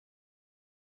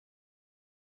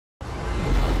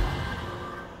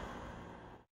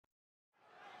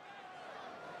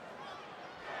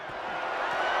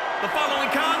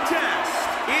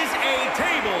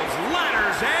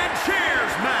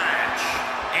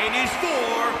and is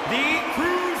for the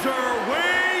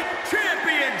Cruiserweight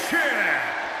Championship.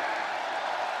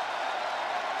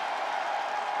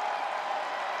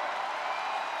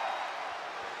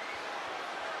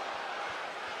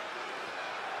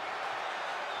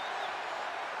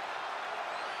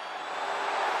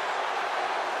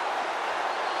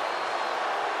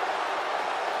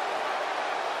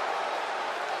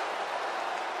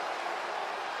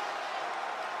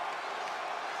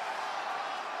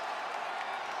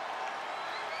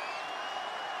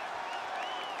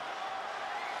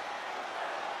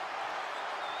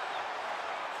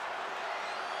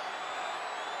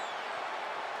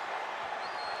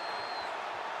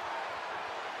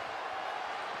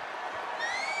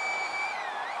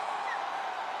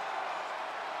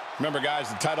 Remember, guys,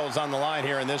 the title is on the line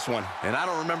here in this one. And I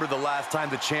don't remember the last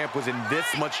time the champ was in this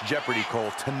much jeopardy,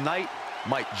 Cole. Tonight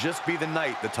might just be the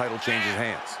night the title changes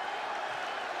hands.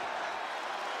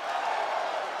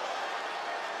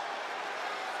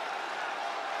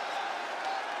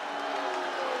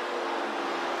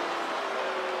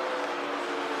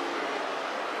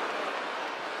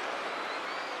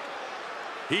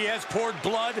 He has poured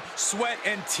blood, sweat,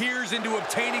 and tears into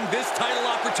obtaining this title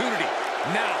opportunity.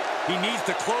 Now, he needs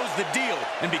to close the deal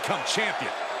and become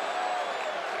champion.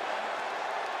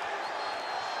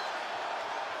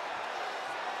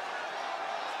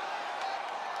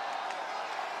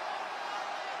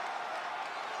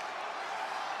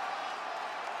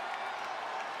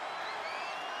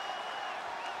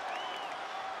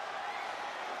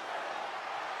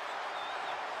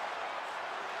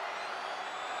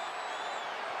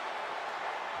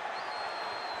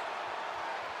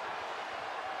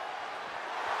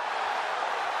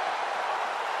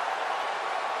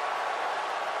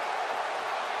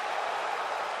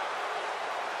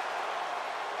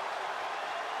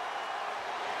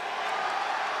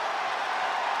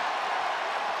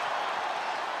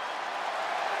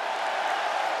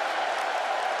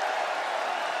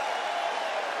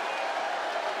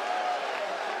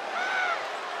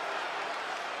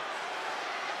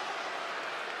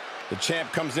 The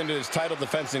champ comes into his title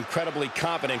defense incredibly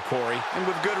confident, Corey. And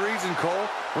with good reason, Cole.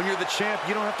 When you're the champ,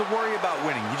 you don't have to worry about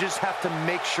winning. You just have to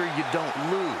make sure you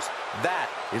don't lose. That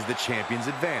is the champion's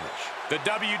advantage. The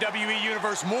WWE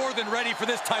Universe more than ready for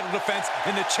this title defense,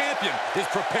 and the champion is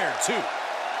prepared too.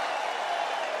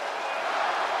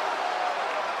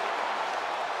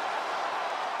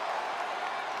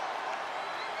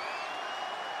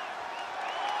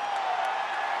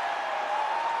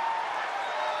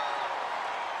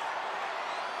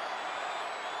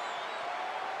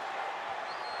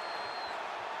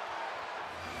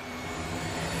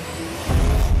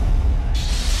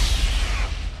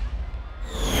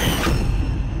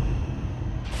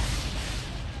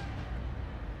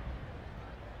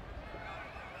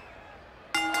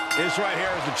 This right here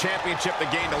is the championship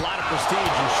that gained a lot of prestige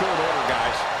in short order,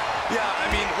 guys. Yeah, I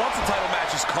mean, once a title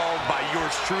match is called by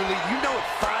yours truly, you know it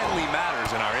finally matters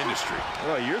in our industry.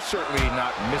 Well, you're certainly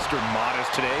not Mr.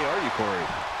 Modest today, are you, Corey?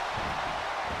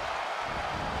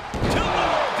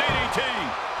 DDT!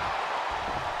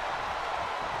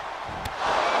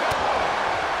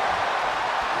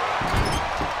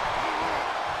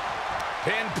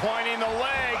 Pinpointing the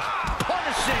leg,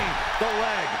 punishing the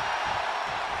leg.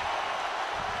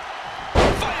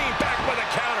 Fighting back with a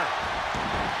counter.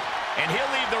 And he'll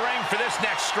leave the ring for this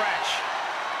next stretch.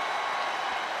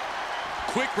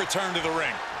 Quick return to the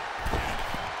ring.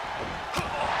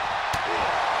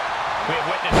 We have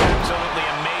witnessed absolutely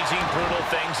amazing, brutal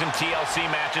things in TLC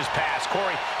matches past.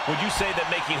 Corey, would you say that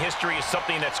making history is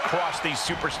something that's crossed these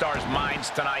superstars'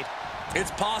 minds tonight?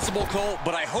 It's possible, Cole,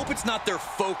 but I hope it's not their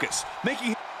focus.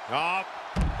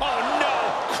 Oh no!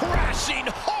 Crashing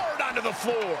hard onto the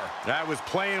floor. That was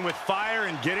playing with fire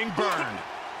and getting burned.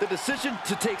 The decision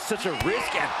to take such a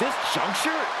risk at this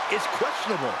juncture is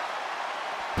questionable.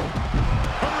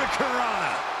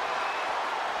 Hurricanrana.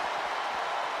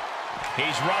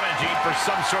 He's rummaging for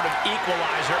some sort of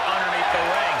equalizer underneath the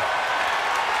ring.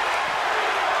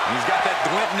 He's got that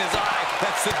glint in his eye,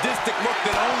 that sadistic look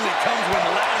that only comes when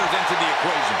ladders enter the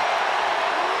equation.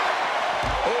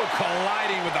 Oh,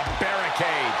 colliding with a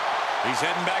barricade. He's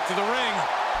heading back to the ring.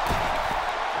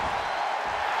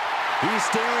 He's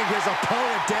staring his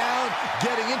opponent down,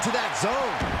 getting into that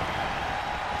zone.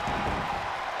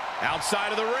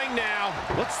 Outside of the ring now.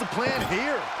 What's the plan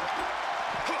here?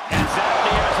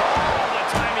 Exactly, has all the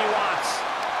time he wants.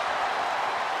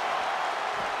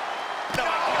 No,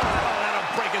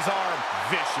 that'll break his arm.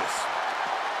 Vicious.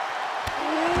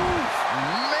 Ooh,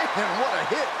 man, what a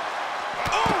hit.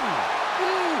 Ooh.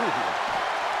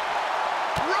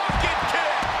 Rocket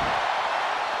kick.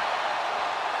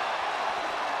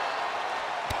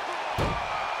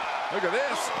 Look at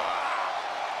this.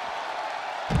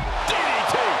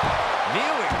 DDT.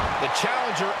 Kneeling. The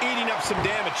challenger eating up some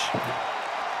damage.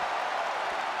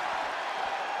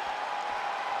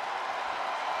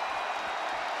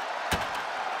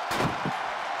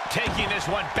 Taking this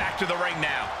one back to the ring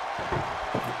now.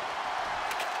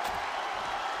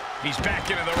 He's back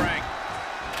into the ring.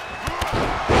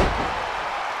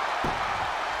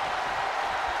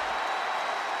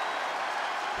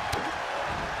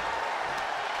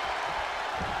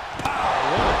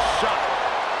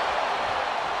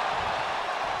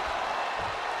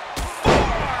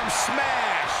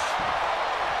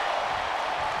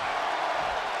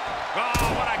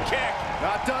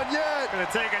 Not done yet. Gonna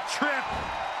take a trip.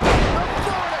 The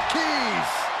Florida Keys.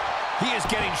 He is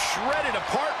getting shredded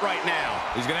apart right now.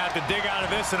 He's going to have to dig out of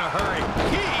this in a hurry.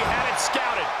 He had it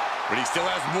scouted. But he still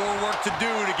has more work to do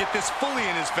to get this fully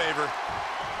in his favor.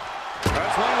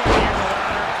 That's one way to use the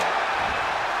ladder.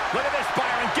 Look at this,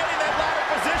 Byron, getting that ladder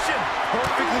position.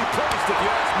 Perfectly placed, if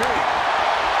you ask me.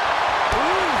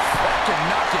 Oof, that can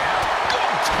knock you out.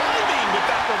 Good timing with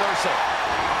that reversal.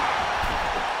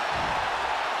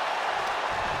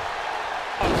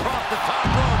 Across the top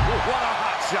rope. What a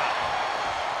hot shot.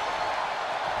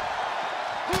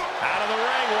 Out of the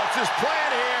ring, what's his plan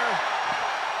here?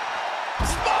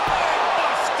 Spine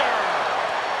buster!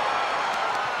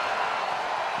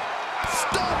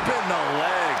 Stomp in the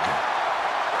leg.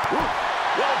 Ooh,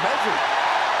 well measured.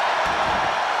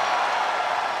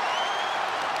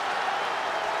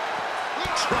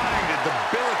 Trying to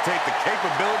debilitate the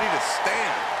capability to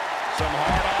stand. Some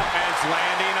hard offense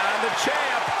landing on the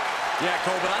champ. Yeah,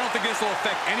 Cole, but I don't think this will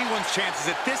affect anyone's chances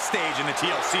at this stage in the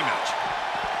TLC match.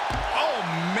 Oh,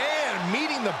 man,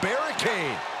 meeting the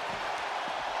barricade.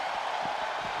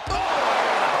 Oh,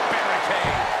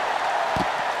 barricade.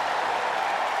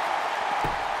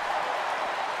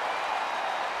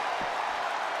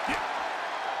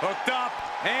 Hooked up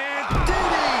and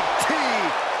DDT.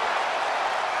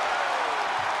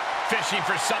 Fishing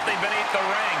for something beneath the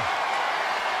ring.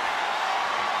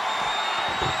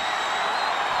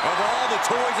 Of all the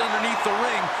toys underneath the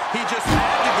ring, he just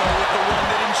had to go with the one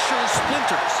that ensures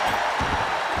splinters.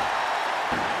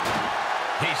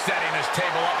 He's setting his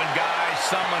table up, and guys,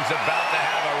 someone's about to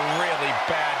have a really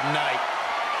bad night.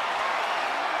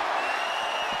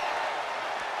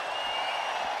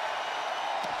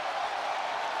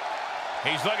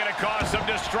 He's looking to cause some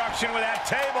destruction with that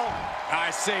table.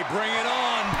 I say bring it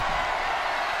on.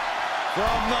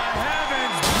 from the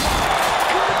heavens.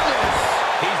 Goodness.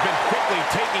 He's been quickly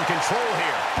taking control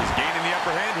here. He's gaining the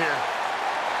upper hand here.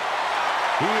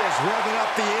 He is revving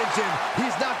up the engine.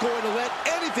 He's not going to let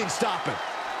anything stop him.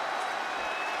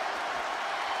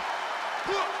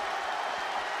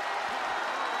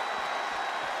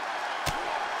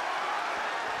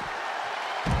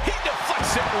 He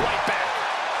deflects it right back.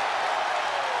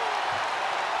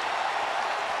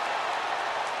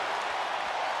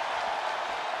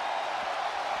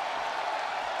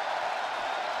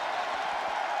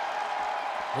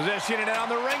 Positioning it on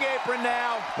the ring apron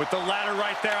now. With the ladder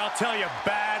right there, I'll tell you,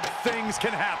 bad things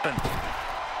can happen.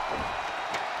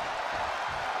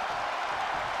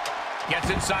 Gets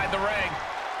inside the ring.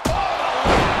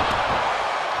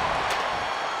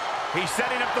 He's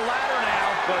setting up the ladder now.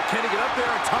 But can he get up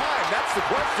there in time? That's the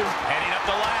question. Heading up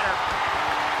the ladder.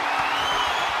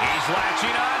 He's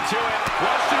latching onto it.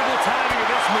 Questionable timing of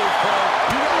this move, Cole.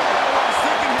 You know what he's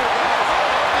thinking here, guys.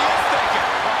 He is thinking.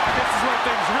 This is where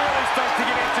things really start to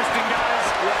get interesting, guys.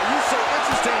 Yeah, you say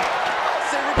interesting. I'll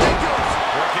say ridiculous.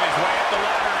 Working his way up the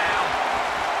ladder now.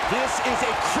 This is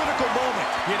a critical moment.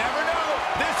 You never know.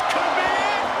 This could be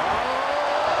it.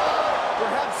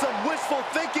 Perhaps some wishful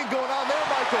thinking going on there,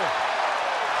 Michael.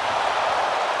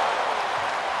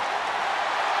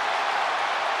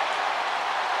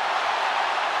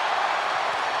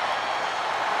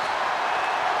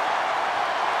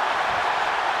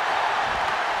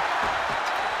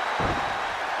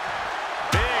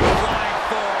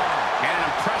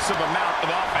 Amount of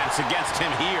offense against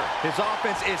him here. His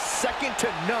offense is second to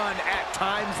none at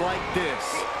times like this.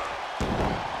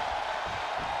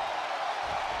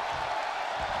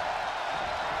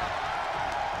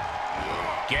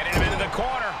 Getting him into the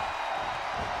corner.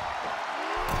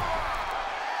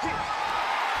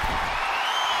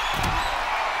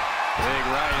 Big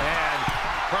right hand.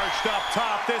 Perched up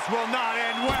top. This will not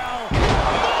end well.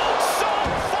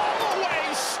 Moonsault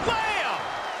fall-away slam.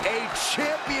 A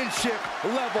championship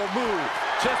level move.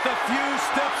 Just a few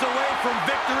steps away from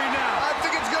victory now. I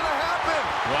think it's going to happen.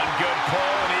 One good pull,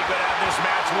 and he could have this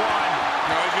match won.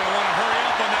 No, he's going to want to hurry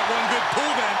up on that one good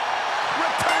pull then.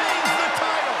 Retains the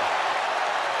title.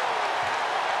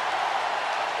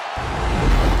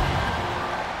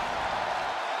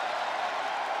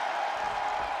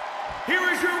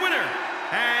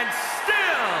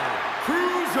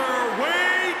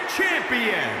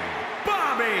 champion,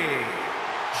 Bobby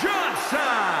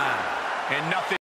Johnson. And nothing